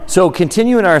So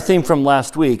continuing our theme from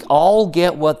last week, all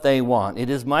get what they want. It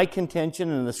is my contention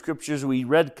in the scriptures, we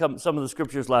read some of the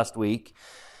scriptures last week,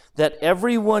 that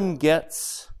everyone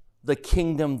gets the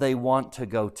kingdom they want to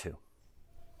go to.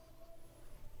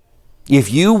 If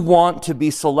you want to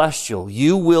be celestial,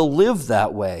 you will live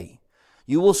that way.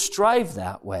 You will strive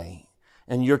that way.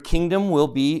 And your kingdom will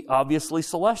be obviously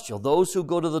celestial. Those who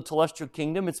go to the celestial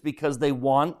kingdom, it's because they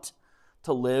want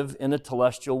to live in a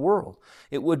telestial world.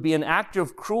 It would be an act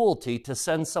of cruelty to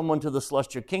send someone to the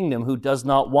celestial kingdom who does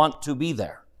not want to be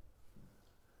there.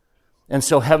 And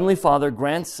so Heavenly Father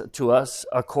grants to us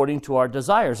according to our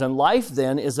desires. And life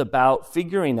then is about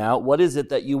figuring out what is it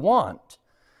that you want.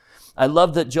 I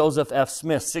love that Joseph F.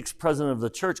 Smith, sixth president of the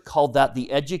church, called that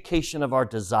the education of our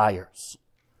desires.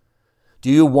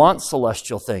 Do you want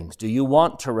celestial things? Do you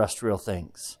want terrestrial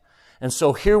things? And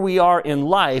so here we are in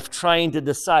life trying to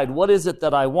decide, what is it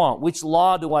that I want? Which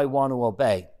law do I want to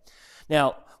obey?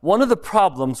 Now, one of the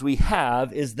problems we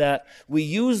have is that we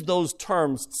use those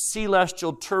terms,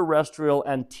 celestial, terrestrial,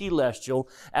 and telestial,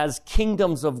 as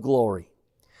kingdoms of glory.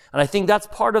 And I think that's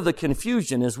part of the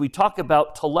confusion is we talk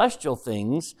about telestial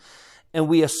things, and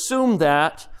we assume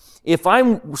that if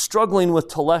I'm struggling with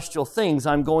telestial things,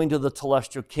 I'm going to the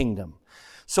telestial kingdom.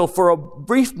 So for a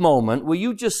brief moment, will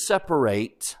you just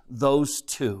separate those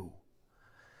two?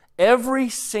 Every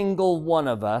single one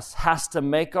of us has to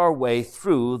make our way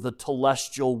through the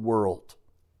telestial world.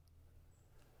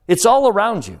 It's all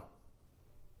around you.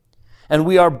 And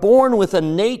we are born with a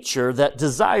nature that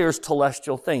desires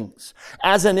telestial things.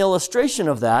 As an illustration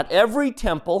of that, every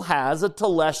temple has a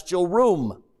telestial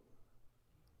room.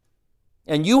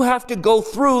 And you have to go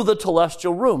through the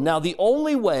telestial room. Now, the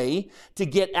only way to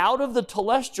get out of the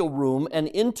telestial room and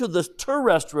into the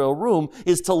terrestrial room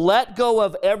is to let go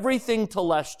of everything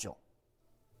telestial.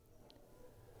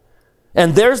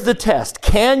 And there's the test.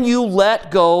 Can you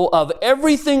let go of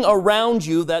everything around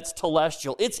you that's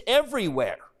telestial? It's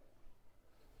everywhere.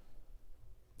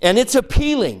 And it's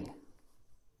appealing.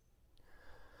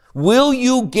 Will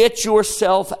you get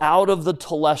yourself out of the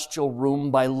telestial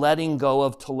room by letting go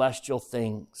of telestial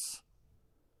things?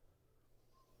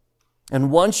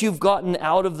 And once you've gotten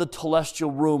out of the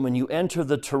telestial room and you enter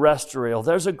the terrestrial,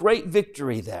 there's a great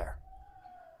victory there.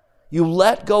 You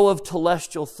let go of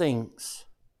telestial things.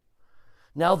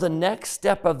 Now the next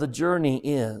step of the journey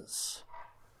is,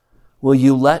 will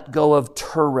you let go of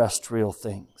terrestrial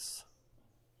things?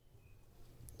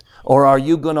 Or are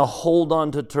you going to hold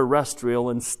on to terrestrial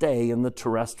and stay in the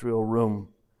terrestrial room?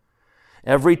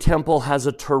 Every temple has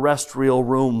a terrestrial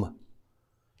room.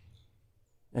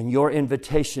 And your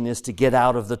invitation is to get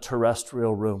out of the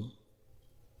terrestrial room.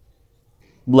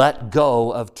 Let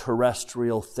go of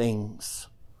terrestrial things.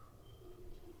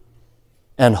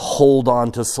 And hold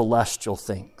on to celestial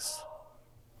things.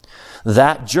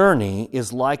 That journey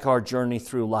is like our journey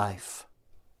through life.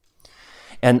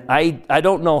 And I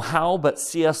don't know how, but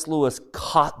C.S. Lewis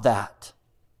caught that.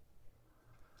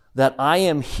 That I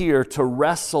am here to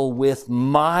wrestle with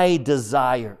my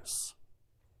desires.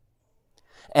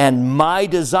 And my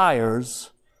desires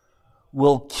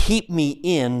will keep me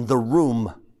in the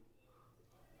room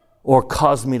or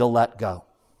cause me to let go.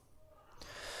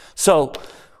 So,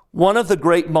 one of the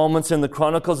great moments in the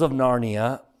Chronicles of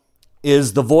Narnia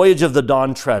is the voyage of the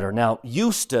Dawn Treader. Now,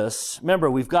 Eustace, remember,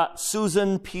 we've got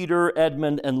Susan, Peter,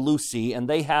 Edmund, and Lucy, and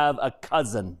they have a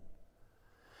cousin.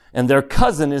 And their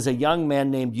cousin is a young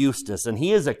man named Eustace, and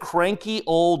he is a cranky,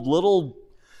 old, little,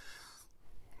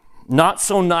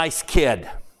 not-so-nice kid.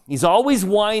 He's always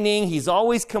whining, he's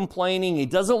always complaining, he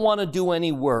doesn't want to do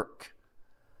any work.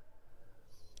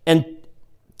 And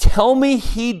tell me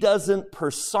he doesn't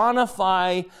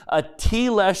personify a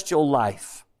telestial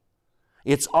life.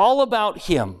 It's all about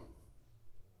him.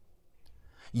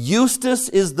 Eustace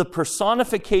is the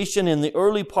personification in the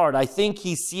early part. I think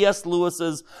he's C.S.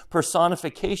 Lewis's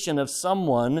personification of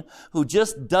someone who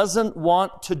just doesn't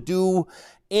want to do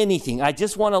anything. I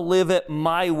just want to live it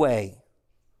my way.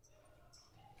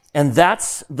 And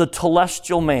that's the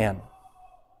telestial man.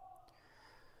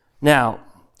 Now,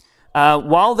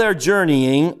 while they're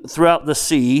journeying throughout the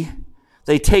sea,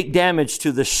 they take damage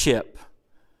to the ship.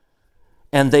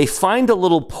 And they find a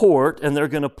little port, and they're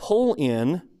going to pull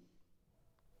in,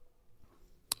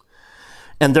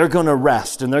 and they're going to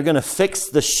rest, and they're going to fix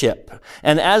the ship.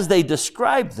 And as they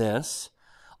describe this,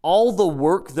 all the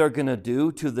work they're going to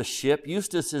do to the ship,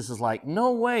 Eustace is like,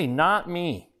 no way, not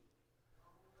me.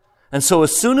 And so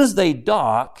as soon as they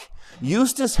dock,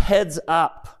 Eustace heads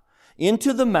up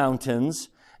into the mountains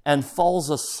and falls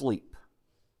asleep.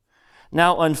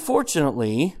 Now,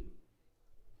 unfortunately,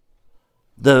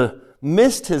 the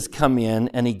mist has come in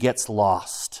and he gets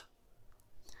lost.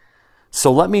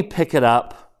 So let me pick it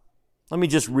up. Let me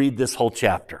just read this whole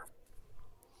chapter.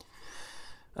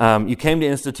 You came to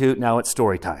Institute, now it's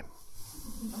story time.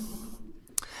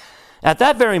 At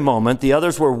that very moment, the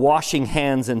others were washing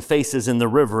hands and faces in the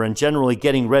river and generally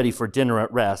getting ready for dinner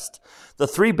at rest. The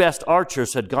 3 best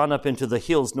archers had gone up into the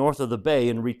hills north of the bay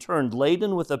and returned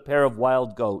laden with a pair of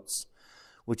wild goats,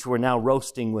 which were now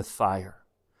roasting with fire.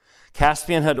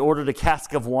 Caspian had ordered a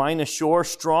cask of wine ashore,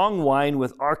 strong wine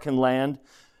with Archenland,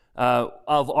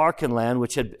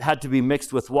 which had to be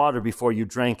mixed with water before you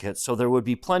drank it, so there would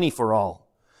be plenty for all.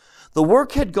 The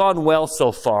work had gone well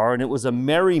so far, and it was a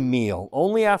merry meal.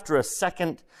 Only after a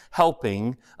second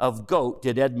helping of goat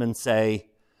did Edmund say,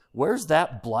 "Where's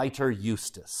that blighter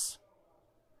Eustace?"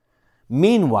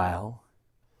 Meanwhile,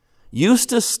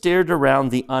 Eustace stared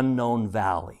around the unknown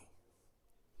valley.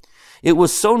 It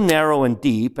was so narrow and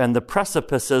deep, and the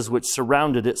precipices which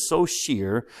surrounded it so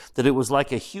sheer that it was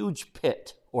like a huge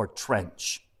pit or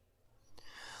trench.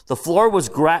 The floor was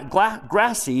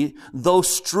grassy, though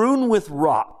strewn with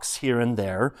rocks here and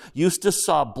there. Eustace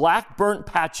saw black burnt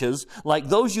patches like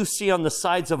those you see on the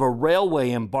sides of a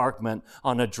railway embankment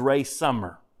on a dry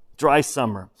summer.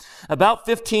 About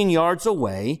 15 yards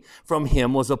away from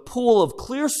him was a pool of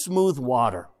clear, smooth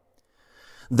water.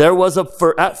 There was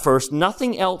at first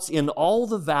nothing else in all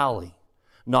the valley,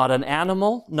 not an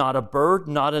animal, not a bird,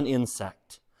 not an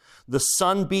insect. The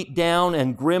sun beat down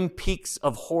and grim peaks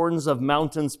of horns of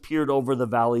mountains peered over the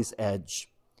valley's edge.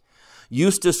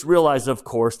 Eustace realized, of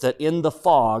course, that in the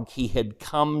fog he had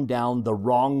come down the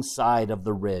wrong side of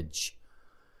the ridge.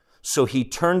 So he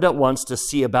turned at once to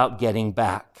see about getting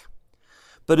back.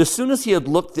 But as soon as he had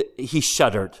looked, he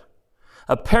shuddered.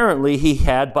 Apparently he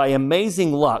had, by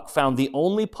amazing luck, found the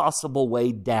only possible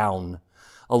way down.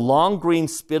 A long green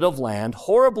spit of land,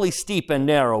 horribly steep and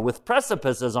narrow, with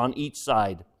precipices on each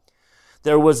side.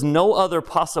 There was no other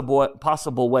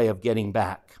possible way of getting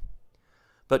back.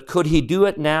 But could he do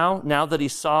it now that he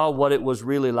saw what it was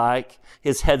really like?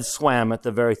 His head swam at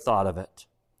the very thought of it.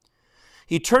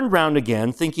 He turned round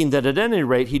again, thinking that at any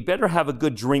rate he'd better have a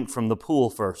good drink from the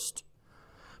pool first.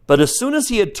 But as soon as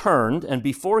he had turned, and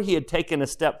before he had taken a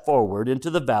step forward into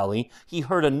the valley, he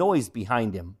heard a noise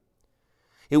behind him.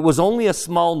 It was only a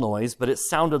small noise, but it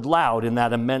sounded loud in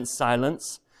that immense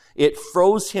silence. It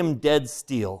froze him dead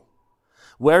still,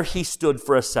 where he stood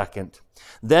for a second.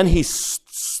 Then he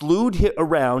slewed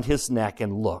around his neck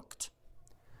and looked.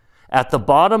 At the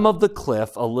bottom of the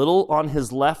cliff, a little on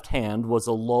his left hand, was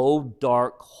a low,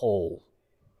 dark hole.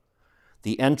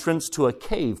 The entrance to a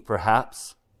cave,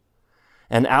 perhaps.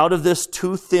 And out of this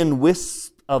 2 thin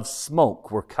wisps of smoke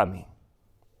were coming.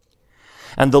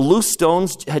 And the loose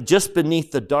stones just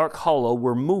beneath the dark hollow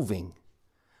were moving.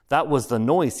 That was the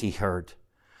noise he heard,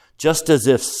 just as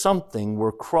if something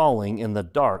were crawling in the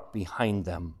dark behind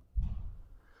them.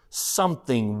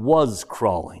 Something was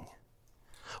crawling.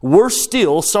 Worse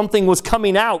still, something was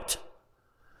coming out.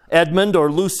 Edmund or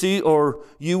Lucy or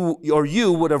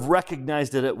you would have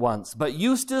recognized it at once. But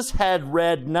Eustace had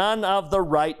read none of the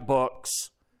right books.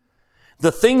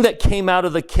 The thing that came out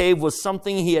of the cave was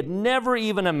something he had never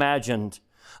even imagined.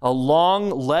 A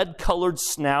long, lead-colored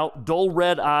snout, dull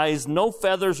red eyes, no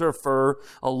feathers or fur,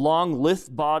 a long, lithe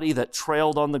body that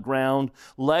trailed on the ground,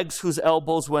 legs whose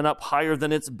elbows went up higher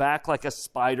than its back like a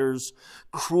spider's,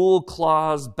 cruel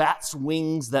claws, bat's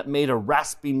wings that made a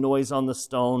raspy noise on the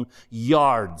stone,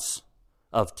 yards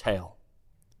of tail.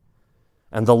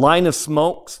 And the line of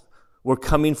smokes were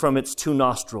coming from its 2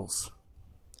 nostrils.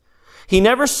 He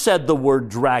never said the word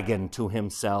dragon to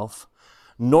himself,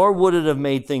 nor would it have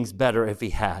made things better if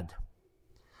he had.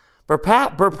 But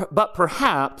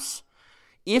perhaps,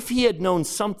 if he had known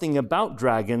something about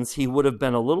dragons, he would have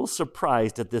been a little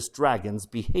surprised at this dragon's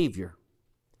behavior.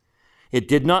 It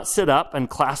did not sit up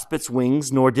and clasp its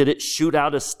wings, nor did it shoot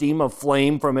out a stream of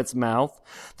flame from its mouth.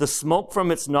 The smoke from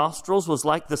its nostrils was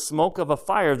like the smoke of a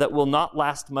fire that will not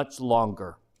last much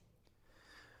longer.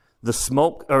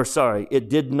 It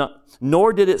did not,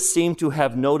 nor did it seem to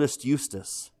have noticed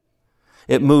Eustace.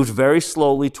 It moved very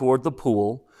slowly toward the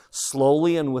pool,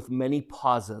 slowly and with many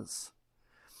pauses.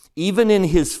 Even in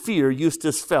his fear,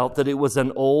 Eustace felt that it was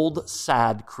an old,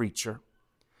 sad creature.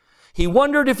 He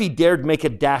wondered if he dared make a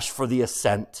dash for the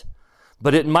ascent,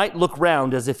 but it might look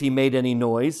round as if he made any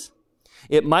noise.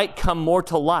 It might come more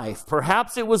to life.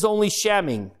 Perhaps it was only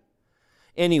shamming.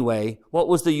 Anyway, what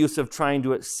was the use of trying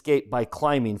to escape by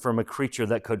climbing from a creature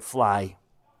that could fly?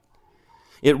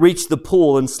 It reached the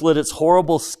pool and slid its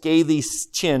horrible, scathy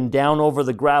chin down over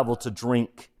the gravel to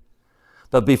drink.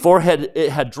 But before it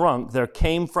had drunk, there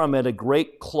came from it a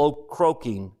great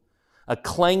croaking, a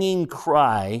clanging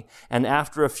cry, and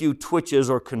after a few twitches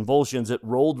or convulsions, it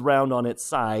rolled round on its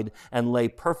side and lay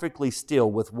perfectly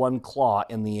still with one claw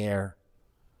in the air.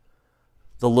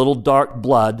 A little dark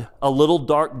blood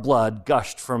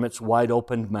gushed from its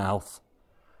wide-opened mouth.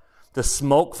 The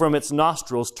smoke from its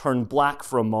nostrils turned black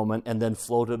for a moment and then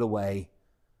floated away.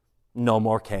 No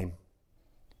more came.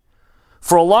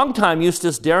 For a long time,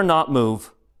 Eustace dare not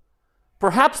move.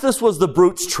 Perhaps this was the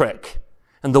brute's trick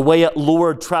and the way it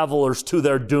lured travelers to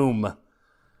their doom.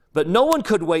 But no one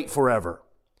could wait forever.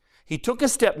 He took a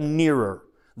step nearer,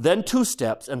 then 2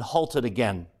 steps, and halted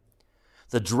again.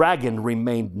 The dragon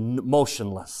remained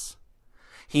motionless.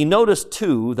 He noticed,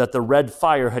 too, that the red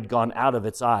fire had gone out of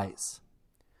its eyes.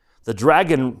 At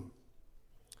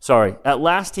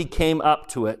last he came up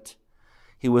to it.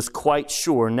 He was quite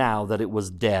sure now that it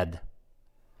was dead.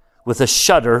 With a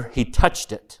shudder, he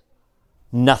touched it.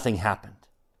 Nothing happened.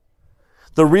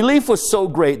 The relief was so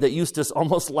great that Eustace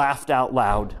almost laughed out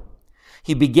loud.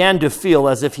 He began to feel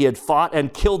as if he had fought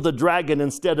and killed the dragon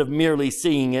instead of merely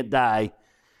seeing it die.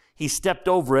 He stepped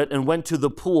over it and went to the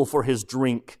pool for his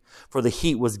drink, for the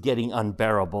heat was getting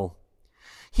unbearable.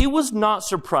 He was not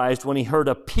surprised when he heard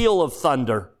a peal of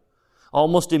thunder.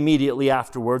 Almost immediately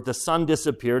afterward, the sun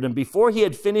disappeared, and before he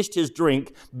had finished his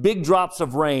drink, big drops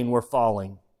of rain were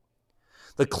falling.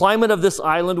 The climate of this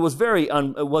island was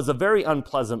a very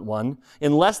unpleasant one.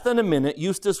 In less than a minute,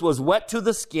 Eustace was wet to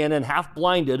the skin and half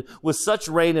blinded with such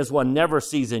rain as one never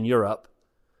sees in Europe.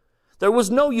 There was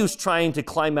no use trying to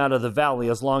climb out of the valley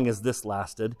as long as this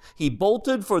lasted. He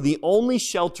bolted for the only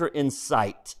shelter in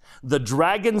sight, the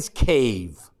dragon's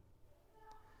cave.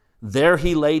 There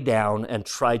he lay down and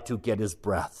tried to get his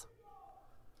breath.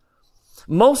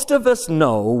 Most of us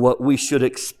know what we should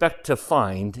expect to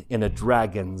find in a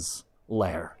dragon's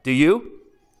lair. Do you?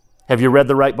 Have you read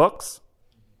the right books?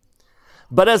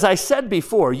 But as I said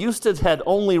before, Eustace had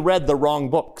only read the wrong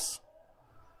books.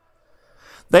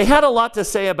 They had a lot to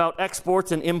say about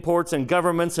exports and imports and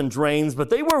governments and drains, but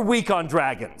they were weak on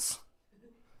dragons.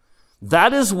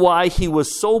 That is why he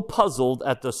was so puzzled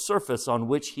at the surface on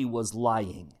which he was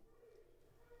lying.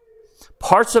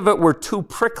 Parts of it were too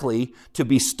prickly to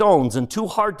be stones and too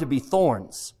hard to be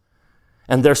thorns.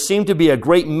 And there seemed to be a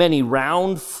great many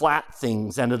round, flat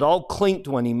things, and it all clinked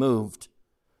when he moved.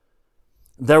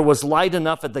 There was light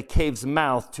enough at the cave's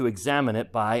mouth to examine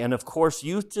it by, and of course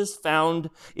Eustace found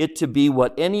it to be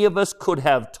what any of us could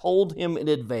have told him in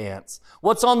advance.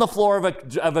 What's on the floor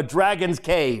of a dragon's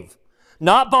cave?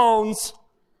 Not bones,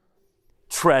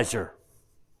 treasure.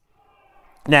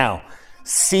 Now,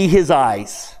 see his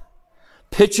eyes.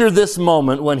 Picture this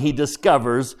moment when he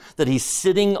discovers that he's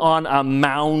sitting on a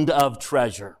mound of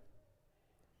treasure.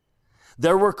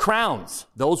 There were crowns,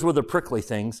 those were the prickly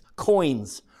things,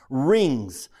 coins,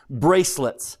 rings,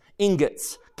 bracelets,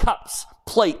 ingots, cups,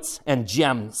 plates, and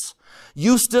gems.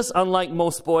 Eustace, unlike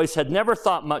most boys, had never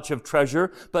thought much of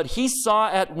treasure, but he saw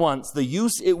at once the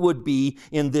use it would be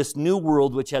in this new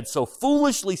world which had so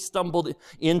foolishly stumbled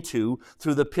into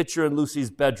through the picture in Lucy's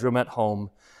bedroom at home.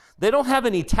 They don't have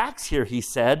any tax here, he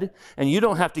said, and you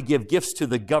don't have to give gifts to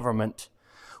the government.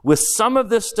 With some of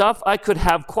this stuff, I could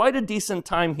have quite a decent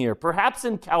time here, perhaps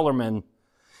in Kellerman.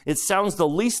 It sounds the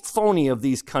least phony of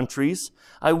these countries.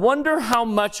 I wonder how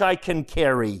much I can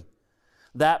carry.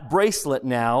 That bracelet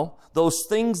now, those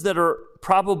things that are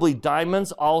probably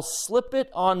diamonds, I'll slip it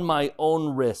on my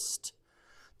own wrist.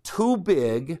 Too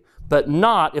big, but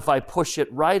not if I push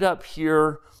it right up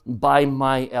here by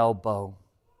my elbow.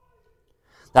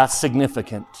 That's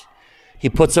significant. He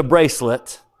puts a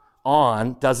bracelet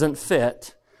on, doesn't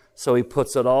fit, so he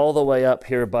puts it all the way up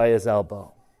here by his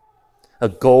elbow. A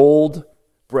gold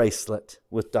bracelet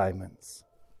with diamonds.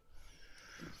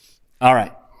 All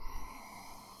right.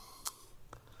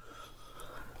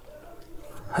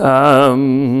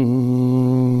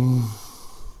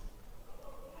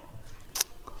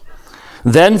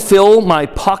 Then fill my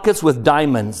pockets with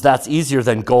diamonds. That's easier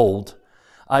than gold.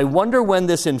 I wonder when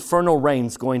this infernal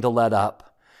rain's going to let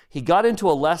up. He got into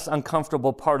a less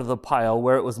uncomfortable part of the pile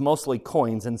where it was mostly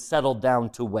coins and settled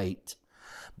down to wait.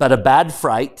 But a bad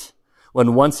fright,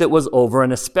 when once it was over,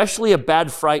 and especially a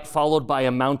bad fright followed by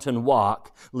a mountain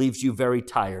walk, leaves you very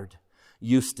tired.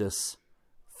 Eustace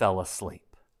fell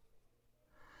asleep.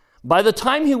 By the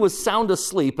time he was sound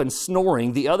asleep and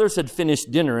snoring, the others had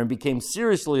finished dinner and became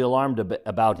seriously alarmed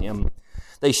about him.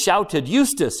 They shouted,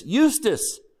 "Eustace!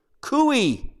 Eustace!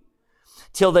 Cooey!"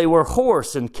 till they were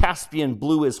hoarse, and Caspian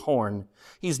blew his horn.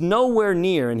 "He's nowhere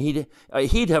near, and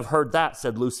he'd have heard that,"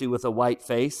 said Lucy with a white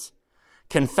face.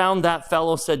 "Confound that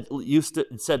fellow," said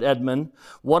Edmund.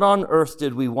 What on earth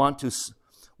did he want to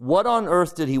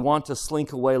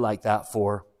slink away like that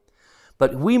for?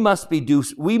 But we must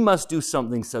do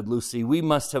something, said Lucy.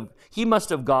 He must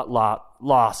have got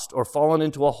lost or fallen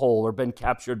into a hole or been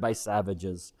captured by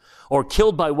savages or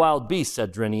killed by wild beasts,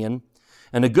 said Drinian.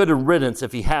 And a good riddance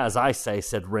if he has, I say,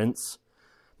 said Rince.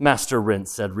 Master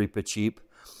Rince, said Reepicheep,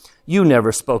 you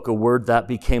never spoke a word that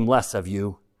became less of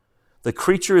you. The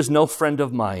creature is no friend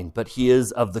of mine, but he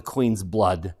is of the Queen's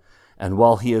blood. And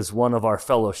while he is one of our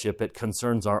fellowship, it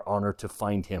concerns our honor to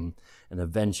find him and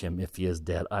avenge him if he is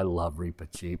dead. I love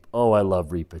Reepicheep. Oh, I love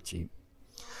Reepicheep.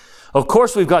 Of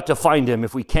course we've got to find him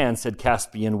if we can, said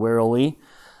Caspian warily.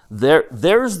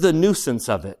 There's the nuisance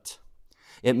of it.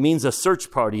 It means a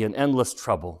search party and endless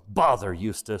trouble. Bother,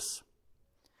 Eustace.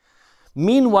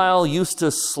 Meanwhile,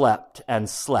 Eustace slept and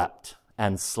slept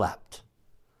and slept.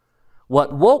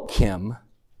 What woke him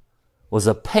was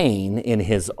a pain in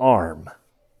his arm.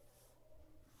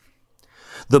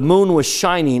 The moon was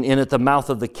shining in at the mouth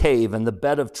of the cave, and the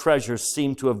bed of treasures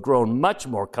seemed to have grown much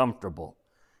more comfortable.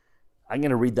 I'm going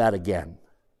to read that again.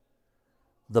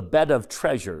 The bed of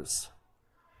treasures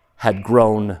had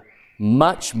grown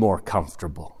much more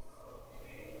comfortable.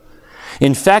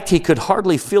 In fact, he could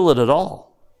hardly feel it at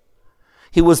all.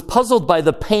 He was puzzled by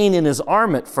the pain in his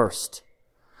arm at first.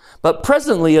 But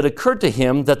presently it occurred to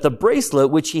him that the bracelet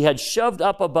which he had shoved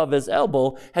up above his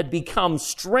elbow had become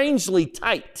strangely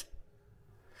tight.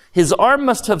 His arm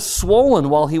must have swollen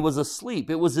while he was asleep.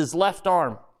 It was his left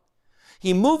arm.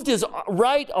 He moved his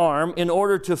right arm in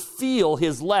order to feel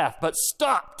his left, but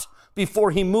stopped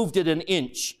before he moved it an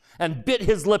inch and bit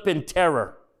his lip in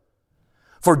terror.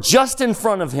 For just in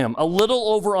front of him, a little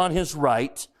over on his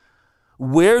right,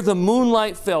 where the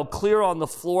moonlight fell clear on the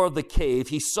floor of the cave,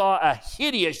 he saw a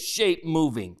hideous shape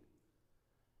moving.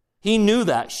 He knew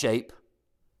that shape.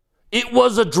 It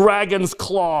was a dragon's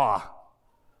claw.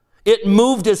 It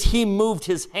moved as he moved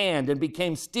his hand and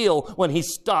became still when he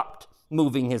stopped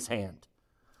moving his hand.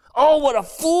 Oh, what a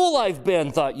fool I've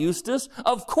been, thought Eustace.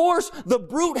 Of course, the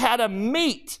brute had a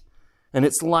mate, and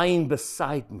it's lying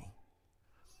beside me.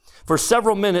 For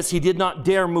several minutes, he did not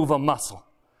dare move a muscle.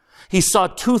 He saw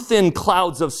two thin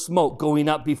clouds of smoke going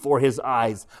up before his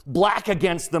eyes, black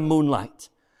against the moonlight,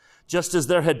 just as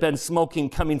there had been smoking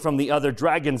coming from the other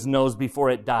dragon's nose before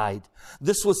it died.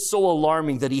 This was so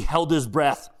alarming that he held his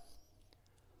breath.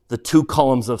 The two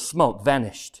columns of smoke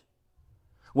vanished.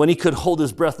 When he could hold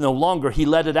his breath no longer, he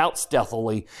let it out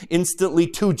stealthily. Instantly,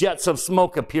 two jets of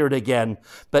smoke appeared again,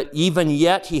 but even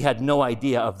yet he had no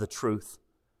idea of the truth.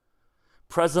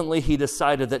 Presently, he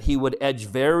decided that he would edge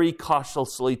very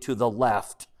cautiously to the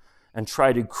left and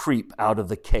try to creep out of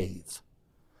the cave.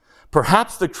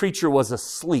 Perhaps the creature was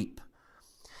asleep.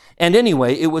 And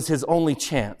anyway, it was his only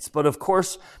chance. But of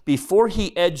course, before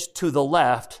he edged to the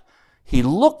left, he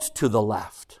looked to the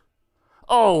left.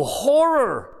 Oh,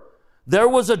 horror! There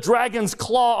was a dragon's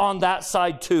claw on that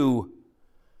side too.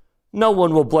 No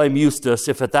one will blame Eustace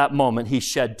if at that moment he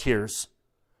shed tears.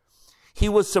 He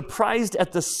was surprised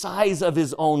at the size of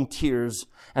his own tears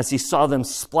as he saw them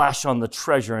splash on the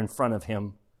treasure in front of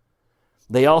him.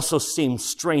 They also seemed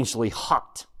strangely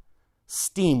hot.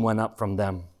 Steam went up from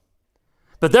them.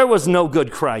 But there was no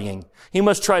good crying. He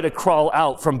must try to crawl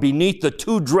out from beneath the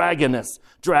two dragons.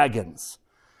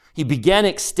 He began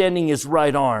extending his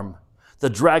right arm. The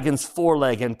dragon's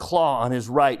foreleg and claw on his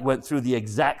right went through the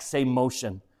exact same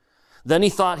motion. Then he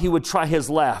thought he would try his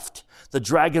left. The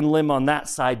dragon limb on that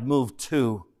side moved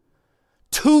too.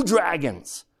 Two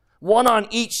dragons, one on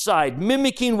each side,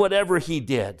 mimicking whatever he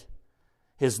did.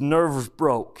 His nerves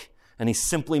broke, and he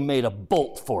simply made a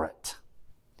bolt for it.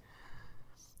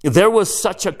 There was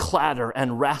such a clatter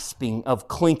and rasping of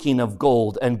clinking of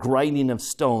gold and grinding of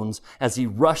stones as he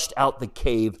rushed out the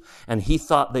cave, and he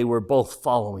thought they were both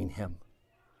following him.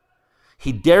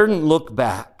 He daredn't look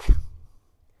back.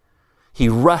 He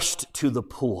rushed to the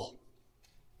pool.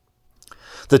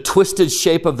 The twisted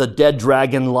shape of the dead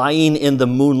dragon lying in the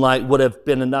moonlight would have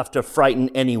been enough to frighten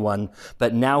anyone,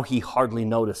 but now he hardly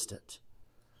noticed it.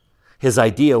 His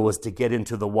idea was to get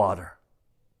into the water.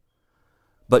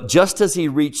 But just as he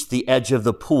reached the edge of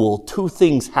the pool, two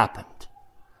things happened.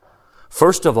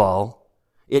 First of all,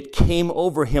 it came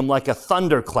over him like a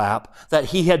thunderclap that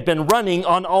he had been running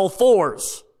on all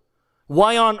fours.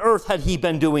 Why on earth had he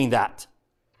been doing that?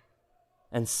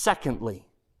 And secondly,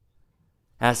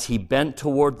 as he bent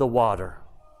toward the water,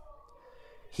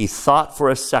 he thought for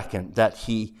a second that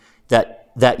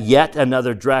yet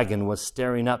another dragon was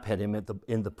staring up at him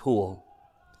in the pool.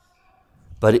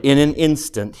 But in an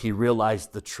instant, he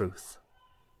realized the truth.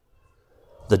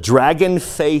 The dragon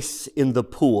face in the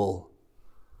pool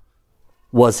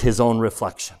was his own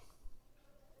reflection.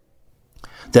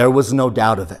 There was no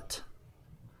doubt of it.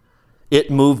 It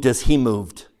moved as he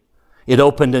moved. It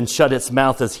opened and shut its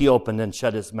mouth as he opened and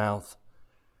shut his mouth.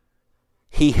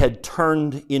 He had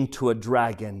turned into a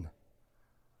dragon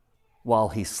while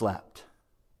he slept.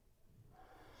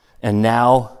 And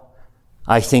now,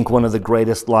 I think one of the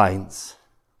greatest lines,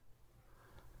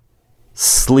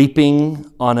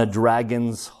 sleeping on a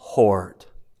dragon's hoard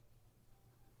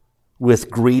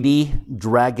with greedy,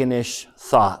 dragonish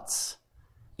thoughts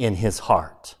in his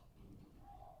heart.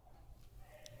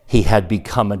 He had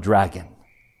become a dragon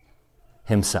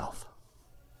himself.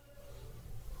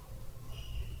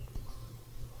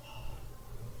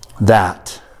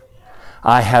 That,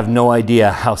 I have no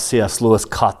idea how C.S. Lewis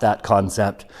caught that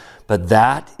concept, but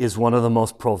that is one of the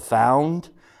most profound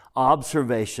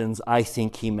observations I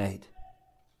think he made.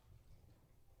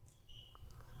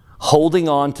 Holding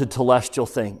on to telestial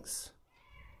things,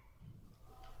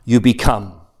 you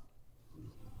become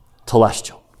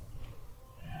telestial.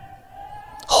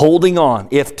 Holding on.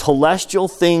 If telestial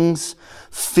things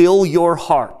fill your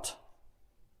heart,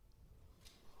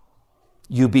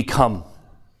 you become.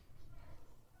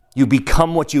 You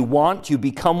become what you want. You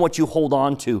become what you hold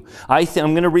on to. I'm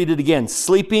going to read it again.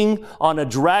 Sleeping on a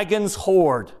dragon's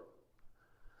hoard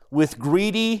with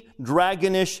greedy,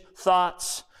 dragonish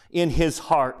thoughts in his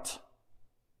heart.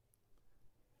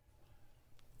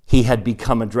 He had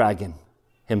become a dragon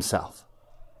himself.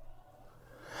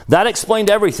 That explained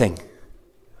everything.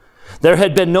 There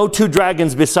had been no two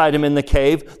dragons beside him in the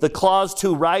cave. The claws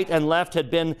to right and left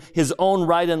had been his own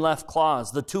right and left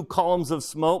claws. The two columns of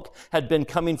smoke had been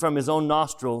coming from his own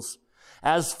nostrils.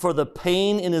 As for the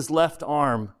pain in his left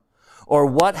arm, or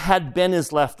what had been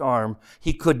his left arm,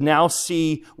 he could now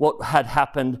see what had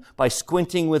happened by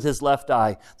squinting with his left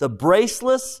eye. The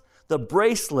bracelet,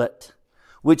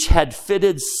 which had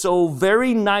fitted so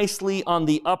very nicely on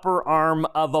the upper arm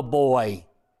of a boy,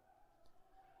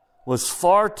 was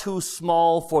far too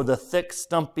small for the thick,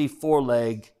 stumpy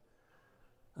foreleg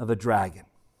of a dragon.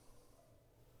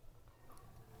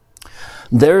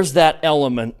 There's that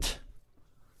element.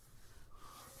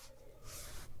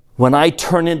 When I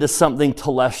turn into something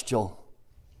telestial,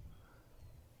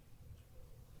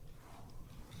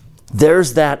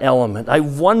 there's that element. I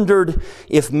wondered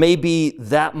if maybe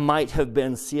that might have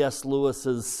been C.S.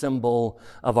 Lewis's symbol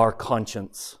of our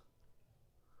conscience.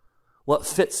 What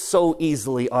fits so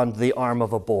easily on the arm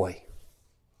of a boy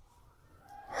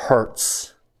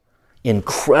hurts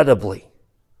incredibly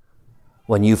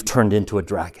when you've turned into a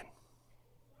dragon.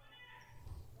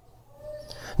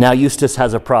 Now Eustace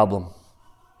has a problem.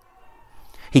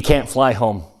 He can't fly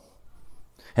home,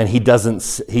 and he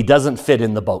doesn't fit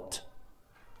in the boat.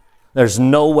 There's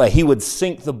no way. He would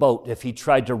sink the boat if he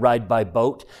tried to ride by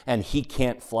boat, and he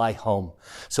can't fly home.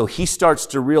 So he starts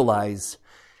to realize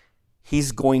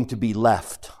he's going to be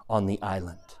left on the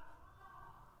island.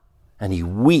 And he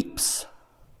weeps.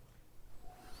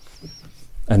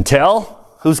 Until,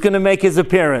 who's going to make his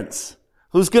appearance?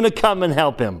 Who's going to come and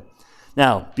help him?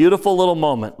 Now, beautiful little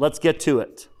moment. Let's get to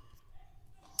it.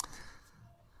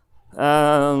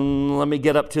 Let me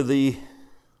get up to the...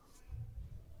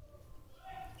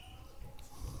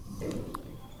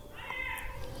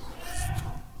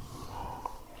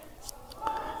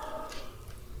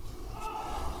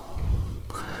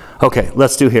 Okay,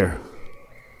 let's do here.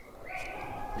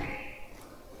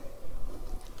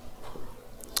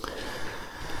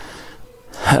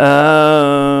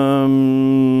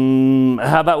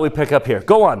 How about we pick up here?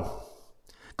 Go on.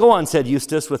 Go on, said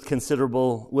Eustace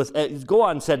go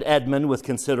on, said Edmund with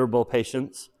considerable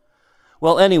patience.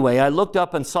 Well, anyway, I looked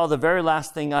up and saw the very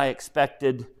last thing I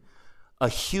expected, a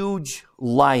huge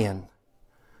lion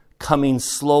coming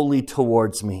slowly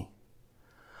towards me.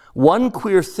 One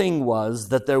queer thing was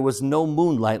that there was no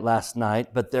moonlight last night,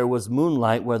 but there was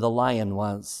moonlight where the lion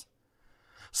was.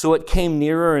 So it came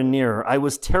nearer and nearer. I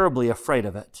was terribly afraid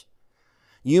of it.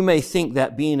 You may think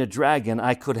that being a dragon,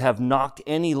 I could have knocked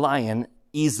any lion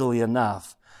easily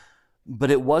enough, but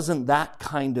it wasn't that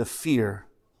kind of fear.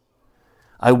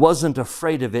 I wasn't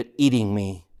afraid of it eating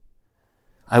me.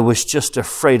 I was just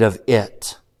afraid of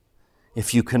it,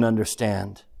 if you can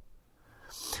understand.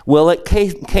 Well, it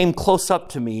came close up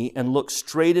to me and looked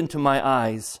straight into my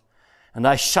eyes, and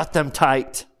I shut them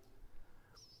tight.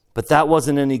 But that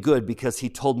wasn't any good because he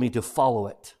told me to follow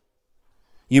it.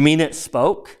 You mean it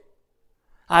spoke?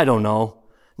 I don't know.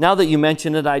 Now that you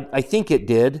mention it, I think it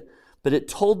did, but it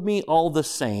told me all the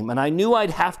same, and I knew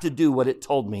I'd have to do what it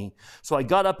told me. So I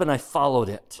got up and I followed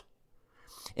it.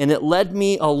 And it led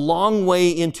me a long way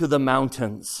into the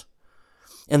mountains.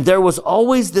 And there was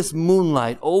always this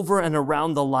moonlight over and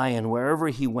around the lion wherever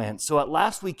he went. So at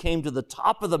last we came to the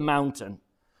top of the mountain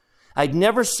I'd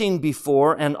never seen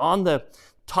before, and on the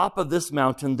top of this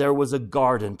mountain there was a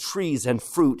garden, trees and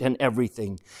fruit and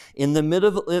everything. In the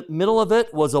middle of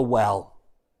it was a well.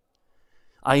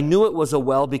 I knew it was a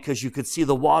well because you could see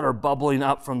the water bubbling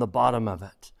up from the bottom of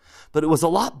it. But it was a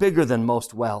lot bigger than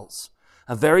most wells.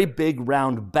 A very big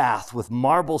round bath with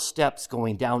marble steps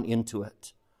going down into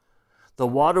it. The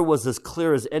water was as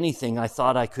clear as anything. I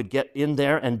thought I could get in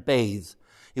there and bathe.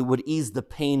 It would ease the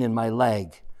pain in my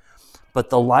leg. But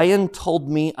the lion told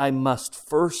me I must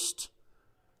first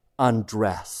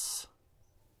undress.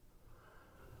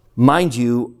 Mind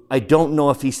you, I don't know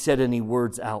if he said any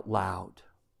words out loud.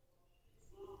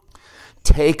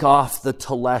 Take off the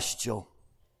telestial.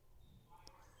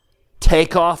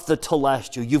 Take off the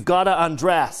telestial. You've got to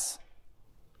undress.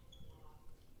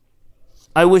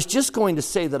 I was just going to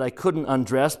say that I couldn't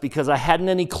undress because I hadn't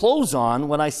any clothes on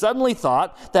when I suddenly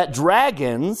thought that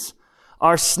dragons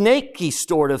are snaky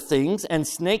sort of things and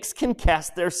snakes can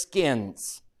cast their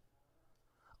skins.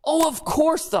 Oh, of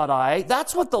course, thought I.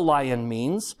 That's what the lion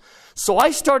means. So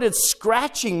I started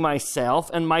scratching myself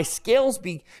and my scales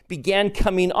began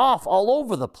coming off all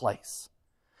over the place.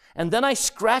 And then I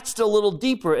scratched a little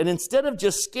deeper, and instead of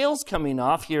just scales coming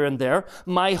off here and there,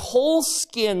 my whole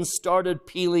skin started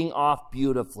peeling off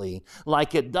beautifully,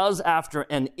 like it does after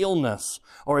an illness,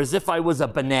 or as if I was a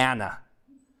banana.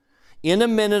 In a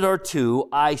minute or two,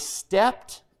 I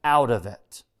stepped out of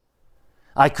it.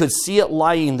 I could see it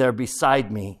lying there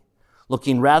beside me,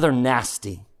 looking rather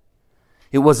nasty.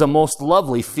 It was a most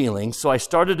lovely feeling, so I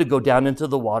started to go down into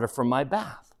the water for my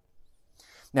bath.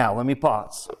 Now, let me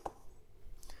pause.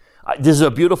 This is a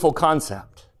beautiful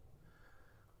concept.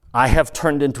 I have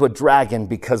turned into a dragon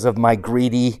because of my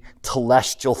greedy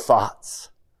telestial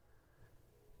thoughts.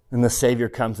 And the Savior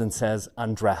comes and says,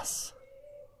 undress.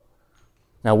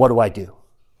 Now, what do?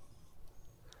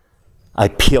 I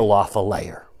peel off a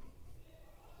layer.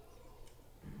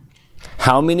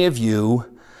 How many of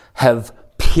you have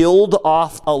peeled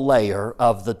off a layer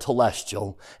of the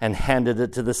telestial and handed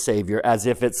it to the Savior as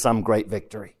if it's some great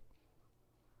victory?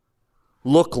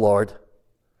 Look, Lord,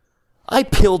 I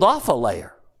peeled off a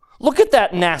layer. Look at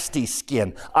that nasty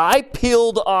skin. I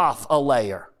peeled off a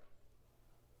layer.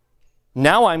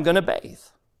 Now I'm going to bathe.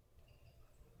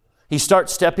 He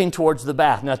starts stepping towards the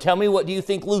bath. Now tell me, what do you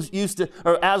think Eustace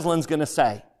or Aslan's going to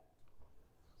say?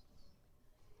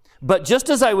 But just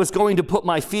as I was going to put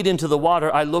my feet into the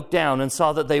water, I looked down and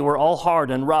saw that they were all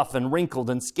hard and rough and wrinkled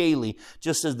and scaly,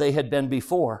 just as they had been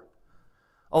before.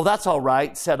 Oh, that's all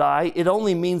right, said I. It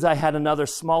only means I had another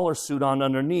smaller suit on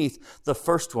underneath the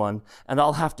first one, and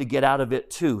I'll have to get out of it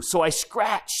too. So I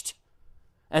scratched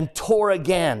and tore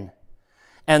again,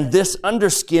 and this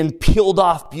underskin peeled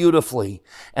off beautifully,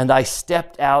 and I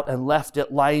stepped out and left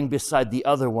it lying beside the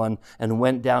other one and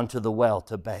went down to the well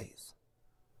to bathe.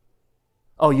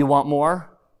 Oh, you want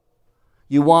more?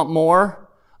 You want more?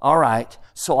 All right,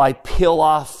 so I peel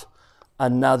off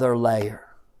another layer.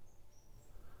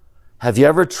 Have you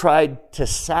ever tried to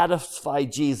satisfy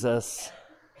Jesus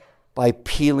by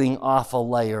peeling off a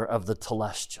layer of the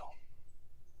telestial?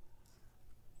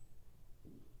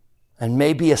 And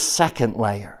maybe a second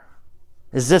layer.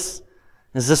 Is this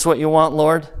what you want,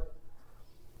 Lord?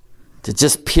 To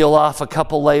just peel off a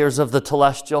couple layers of the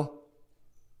telestial?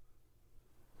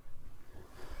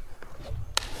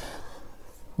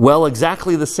 Well,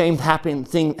 exactly the same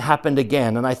thing happened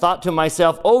again. And I thought to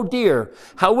myself, oh dear,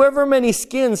 however many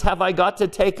skins have I got to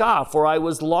take off? For I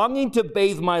was longing to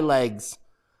bathe my legs.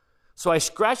 So I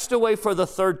scratched away for the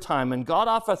third time and got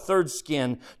off a third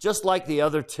skin, just like the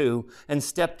other two, and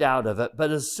stepped out of it.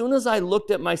 But as soon as I looked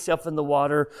at myself in the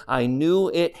water, I knew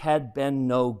it had been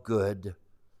no good.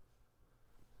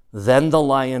 Then the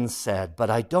lion said,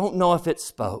 but I don't know if it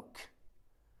spoke,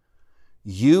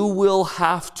 you will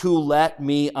have to let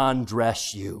me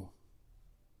undress you.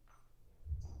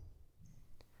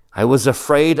 I was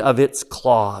afraid of its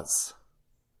claws,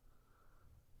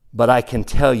 but I can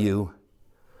tell you,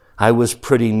 I was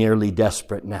pretty nearly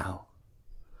desperate now.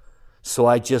 So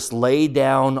I just lay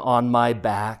down on my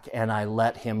back and I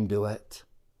let him do it.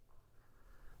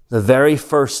 The very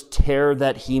first tear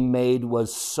that he made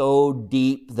was so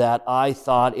deep that I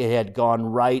thought it had gone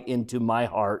right into my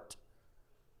heart.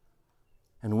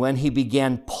 And when he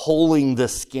began pulling the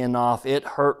skin off, it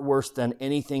hurt worse than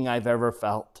anything I've ever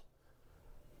felt.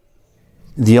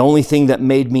 The only thing that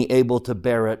made me able to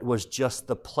bear it was just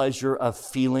the pleasure of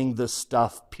feeling the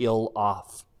stuff peel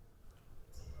off.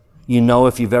 You know,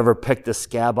 if you've ever picked a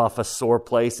scab off a sore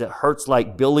place, it hurts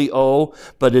like Billy O,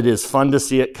 but it is fun to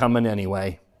see it coming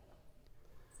anyway.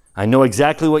 I know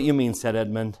exactly what you mean, said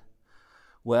Edmund.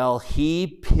 Well, he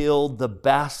peeled the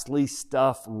beastly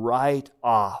stuff right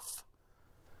off.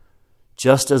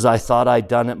 just as I thought I'd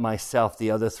done it myself the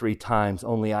other 3 times,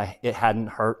 only it hadn't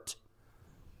hurt.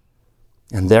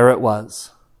 And there it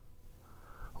was,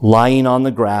 lying on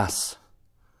the grass,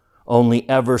 only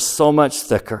ever so much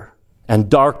thicker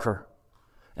and darker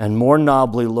and more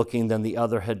knobbly looking than the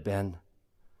other had been.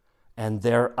 And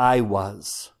there I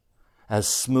was, as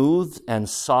smooth and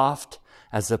soft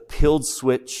as a pilled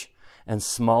switch and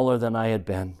smaller than I had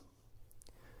been.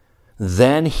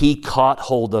 Then he caught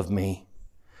hold of me.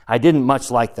 I didn't much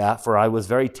like that, for I was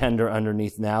very tender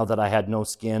underneath now that I had no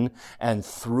skin, and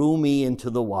threw me into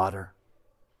the water.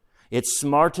 It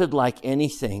smarted like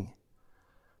anything,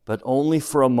 but only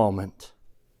for a moment.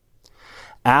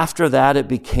 After that, it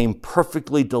became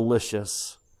perfectly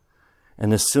delicious.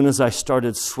 And as soon as I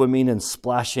started swimming and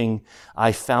splashing,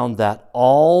 I found that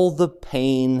all the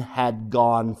pain had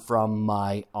gone from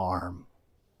my arm.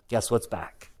 Guess what's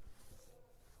back?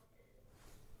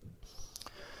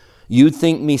 You'd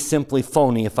think me simply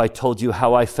phony if I told you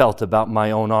how I felt about my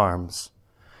own arms.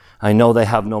 I know they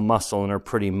have no muscle and are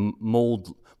pretty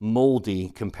moldy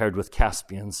compared with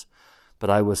Caspian's, but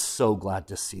I was so glad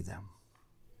to see them.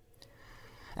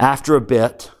 After a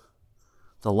bit,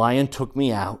 the lion took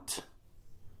me out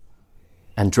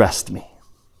and dressed me.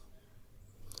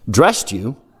 Dressed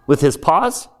you? With his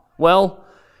paws? Well,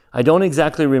 I don't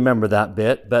exactly remember that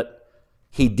bit, but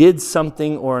he did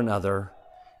something or another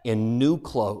in new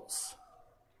clothes,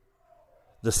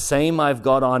 the same I've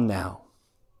got on now.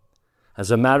 As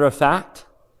a matter of fact,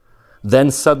 then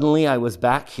suddenly I was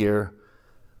back here,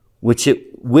 which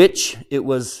it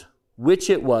was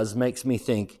makes me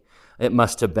think it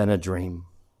must have been a dream.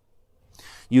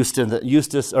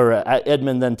 Eustace or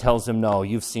Edmund then tells him, no,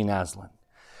 you've seen Aslan.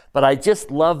 But I just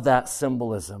love that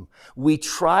symbolism. We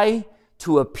try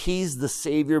to appease the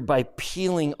Savior by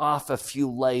peeling off a few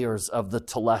layers of the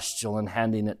telestial and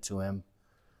handing it to him.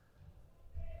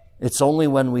 It's only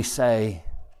when we say,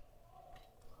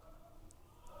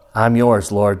 I'm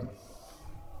yours, Lord.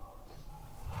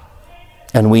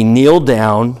 And we kneel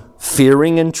down,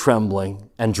 fearing and trembling,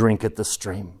 and drink at the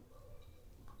stream.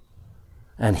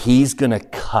 And he's going to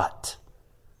cut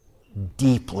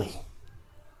deeply,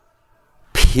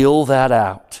 peel that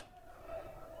out,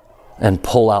 and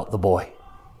pull out the boy.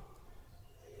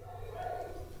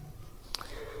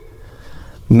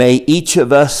 May each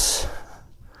of us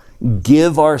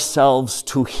give ourselves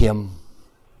to him.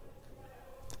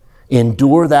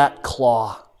 Endure that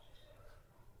claw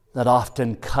that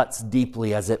often cuts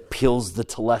deeply as it peels the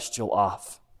telestial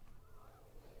off.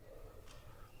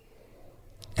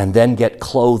 And then get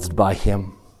clothed by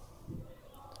him.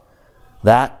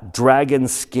 That dragon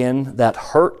skin that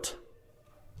hurt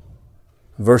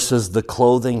versus the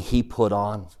clothing he put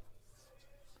on.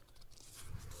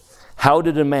 How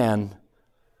did a man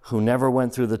who never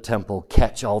went through the temple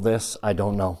catch all this? I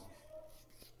don't know.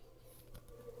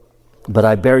 But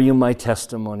I bear you my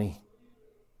testimony.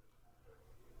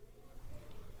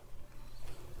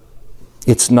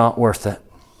 It's not worth it.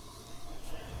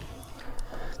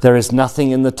 There is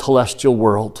nothing in the telestial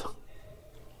world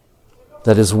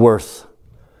that is worth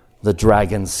the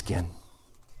dragon's skin.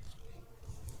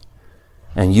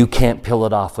 And you can't peel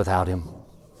it off without him.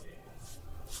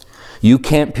 You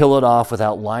can't peel it off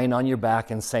without lying on your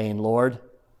back and saying, Lord,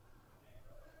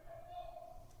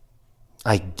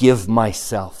 I give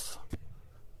myself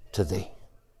to thee.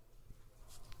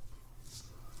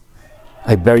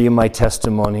 I bear you my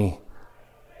testimony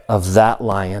of that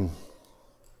lion,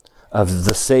 of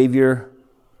the Savior.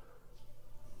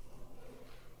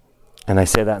 And I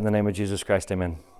say that in the name of Jesus Christ, amen.